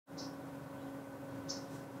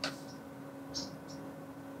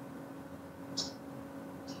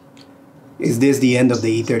Is this the end of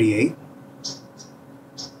the E38?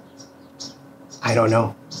 I don't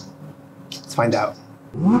know. Let's find out.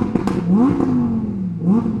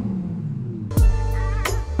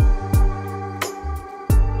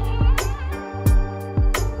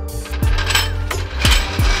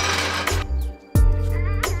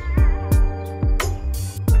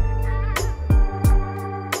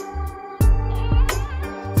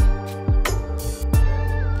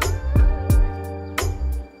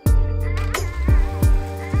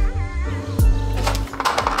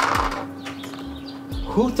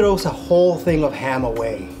 Who throws a whole thing of ham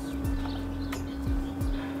away?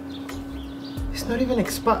 It's not even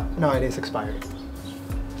expired. No, it is expired.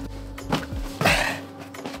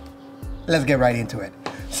 Let's get right into it.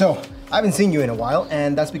 So, I haven't seen you in a while,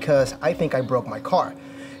 and that's because I think I broke my car.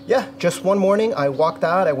 Yeah, just one morning I walked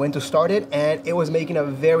out, I went to start it, and it was making a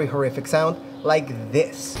very horrific sound like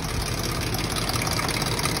this.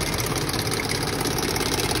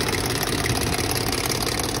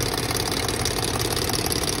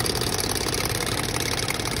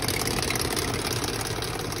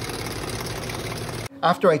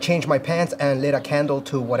 After I changed my pants and lit a candle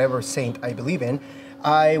to whatever saint I believe in,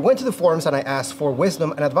 I went to the forums and I asked for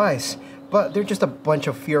wisdom and advice, but they're just a bunch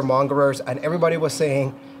of fear-mongerers, and everybody was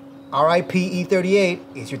saying, RIP E38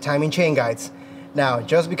 is your timing chain guides. Now,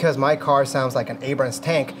 just because my car sounds like an Abrams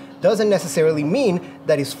tank doesn't necessarily mean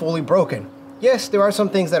that it's fully broken. Yes, there are some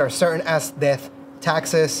things that are certain as death,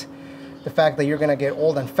 taxes, the fact that you're gonna get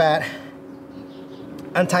old and fat,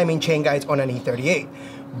 and timing chain guides on an E38.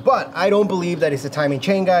 But I don't believe that it's the timing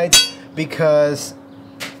chain guides because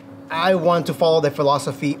I want to follow the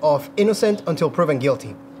philosophy of innocent until proven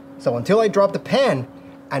guilty. So until I drop the pen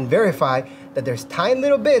and verify that there's tiny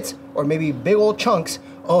little bits or maybe big old chunks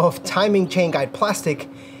of timing chain guide plastic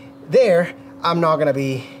there, I'm not gonna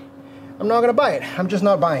buy it. I'm just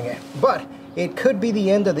not buying it. But it could be the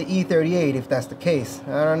end of the E38 if that's the case.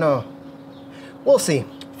 I don't know. We'll see.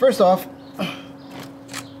 First off,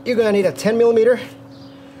 you're gonna need a 10mm.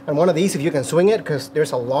 And one of these if you can swing it, because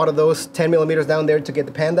there's a lot of those 10mm down there to get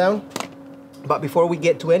the pan down. But before we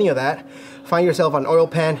get to any of that, find yourself an oil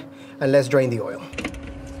pan and let's drain the oil.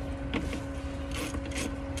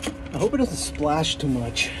 I hope it doesn't splash too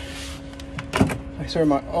much. I swear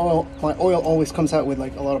my oil always comes out with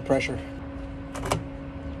like a lot of pressure.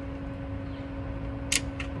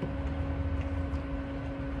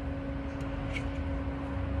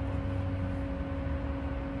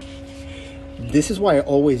 This is why I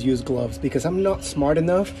always use gloves, because I'm not smart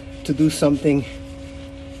enough to do something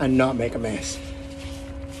and not make a mess.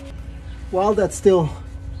 While that's still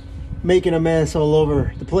making a mess all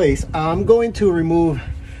over the place, I'm going to remove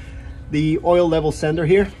the oil level sender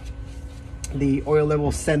here, the oil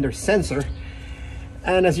level sender sensor.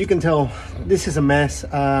 And as you can tell, this is a mess.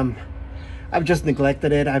 I've just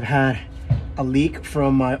neglected it. I've had a leak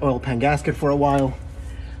from my oil pan gasket for a while,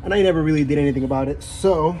 and I never really did anything about it.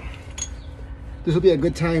 So this will be a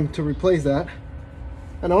good time to replace that.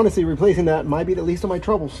 And honestly, replacing that might be the least of my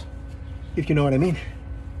troubles, if you know what I mean.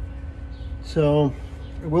 So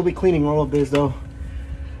we'll be cleaning all of this though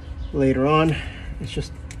later on. Let's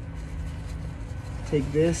just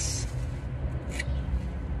take this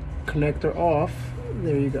connector off.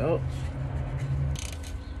 There you go.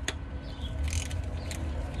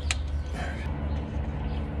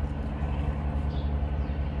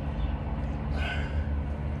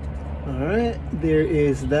 All right, there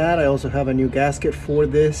is that. I also have a new gasket for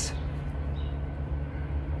this.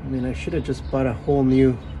 I mean, I should have just bought a whole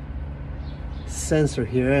new sensor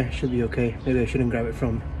here. It should be okay. Maybe I shouldn't grab it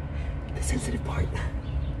from the sensitive part.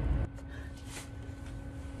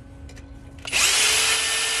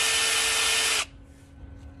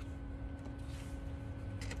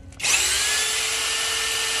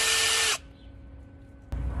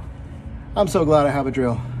 I'm so glad I have a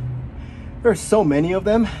drill. There's so many of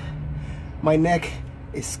them. My neck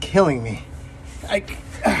is killing me.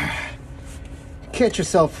 Catch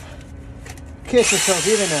yourself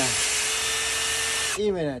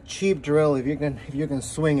even a cheap drill if you can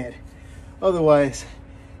swing it. Otherwise,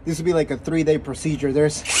 this would be like a 3-day procedure.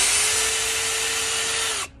 There's,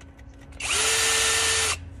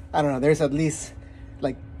 I don't know, there's at least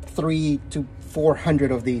like 300 to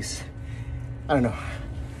 400 of these. I don't know.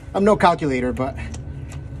 I'm no calculator, but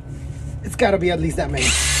it's got to be at least that many.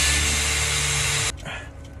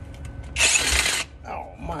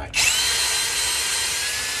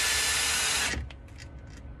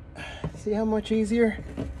 See how much easier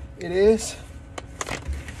it is?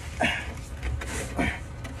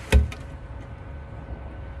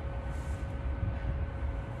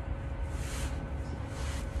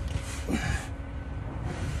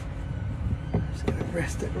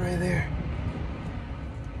 it right there.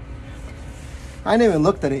 I haven't even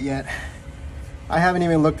looked at it yet. I haven't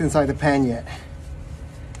even looked inside the pan yet.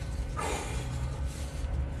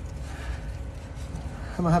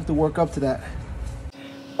 I'm gonna have to work up to that.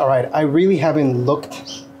 All right, I really haven't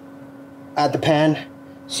looked at the pan,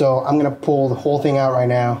 so I'm gonna pull the whole thing out right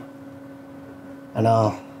now and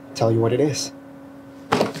I'll tell you what it is.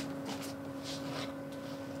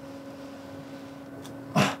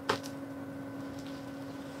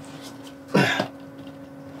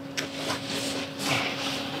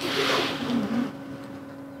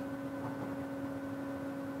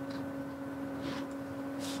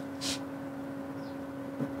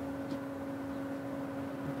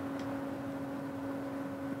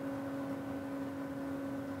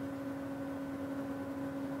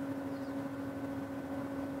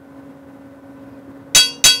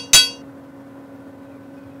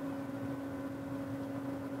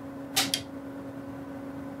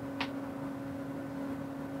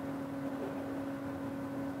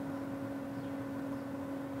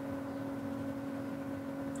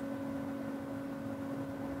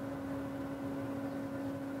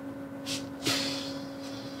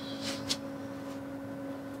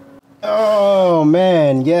 Oh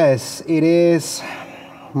man, yes, it is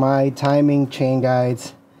my timing chain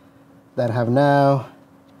guides that have now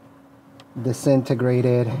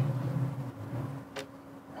disintegrated.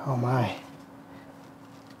 Oh my.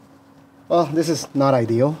 Well, this is not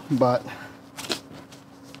ideal, but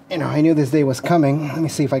you know, I knew this day was coming. Let me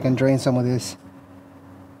see if I can drain some of this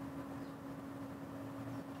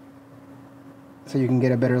so you can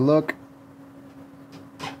get a better look.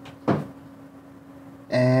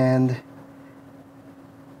 And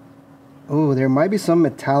oh, there might be some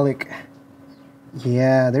metallic.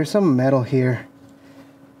 Yeah, there's some metal here.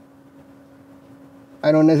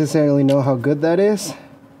 I don't necessarily know how good that is,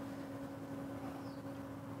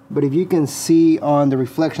 but if you can see on the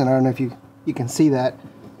reflection, I don't know if you can see that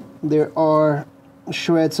there are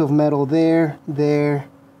shreds of metal there.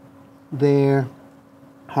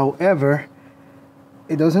 However,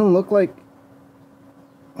 it doesn't look like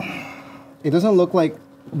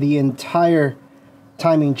the entire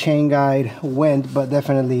timing chain guide went, but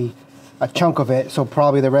definitely a chunk of it, so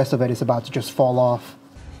probably the rest of it is about to just fall off.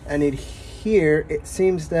 And here it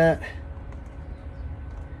seems that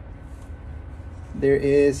there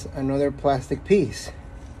is another plastic piece.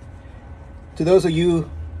 To those of you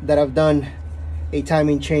that have done a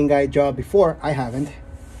timing chain guide job before, I haven't.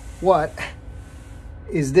 What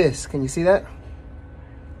is this? Can you see that?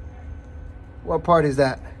 What part is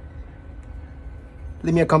that?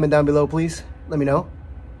 Leave me a comment down below, please. Let me know.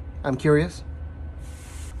 I'm curious.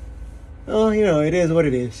 Oh, you know, it is what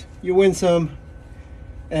it is. You win some,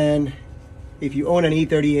 and if you own an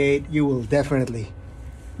E38, you will definitely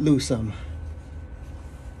lose some.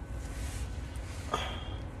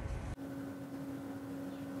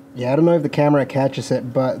 Yeah, I don't know if the camera catches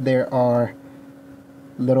it, but there are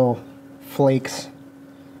little flakes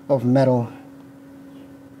of metal.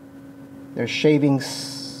 There's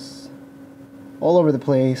shavings all over the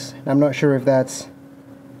place. I'm not sure if that's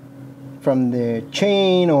from the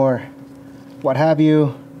chain or what have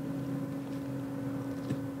you.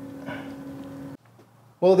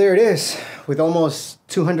 Well, there it is. With almost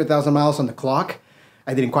 200,000 miles on the clock,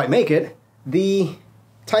 I didn't quite make it. The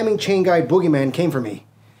timing chain guide boogeyman came for me.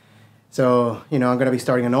 So, you know, I'm gonna be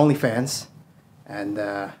starting an OnlyFans, and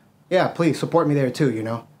yeah, please support me there too, you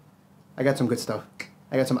know. I got some good stuff.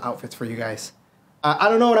 I got some outfits for you guys. I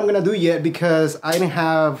don't know what I'm gonna do yet because I didn't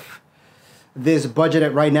have this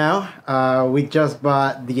budgeted right now. We just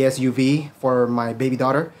bought the SUV for my baby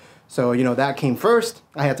daughter. So, you know, that came first.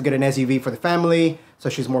 I had to get an SUV for the family so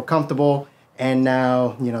she's more comfortable. And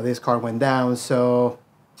now, you know, this car went down. So,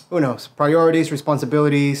 who knows? Priorities,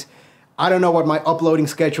 responsibilities. I don't know what my uploading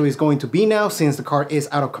schedule is going to be now since the car is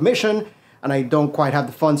out of commission and I don't quite have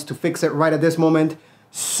the funds to fix it right at this moment.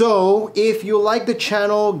 So, if you like the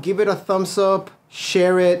channel, give it a thumbs up.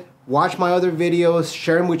 Share it, watch my other videos,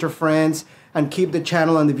 share them with your friends, and keep the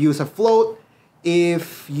channel and the views afloat.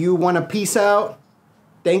 If you want to peace out,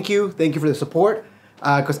 thank you for the support,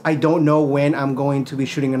 because I don't know when I'm going to be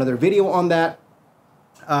shooting another video on that,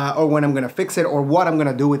 or when I'm going to fix it, or what I'm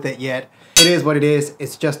going to do with it yet. It is what it is.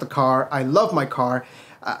 It's just a car. I love my car.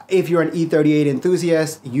 If you're an E38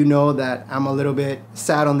 enthusiast, you know that I'm a little bit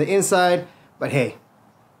sad on the inside, but hey,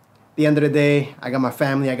 at the end of the day, I got my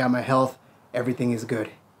family, I got my health. Everything is good,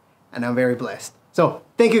 and I'm very blessed. So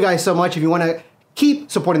thank you guys so much. If you want to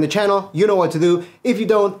keep supporting the channel, you know what to do. If you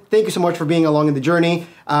don't, thank you so much for being along in the journey.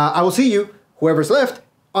 I will see you, whoever's left,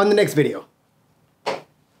 on the next video.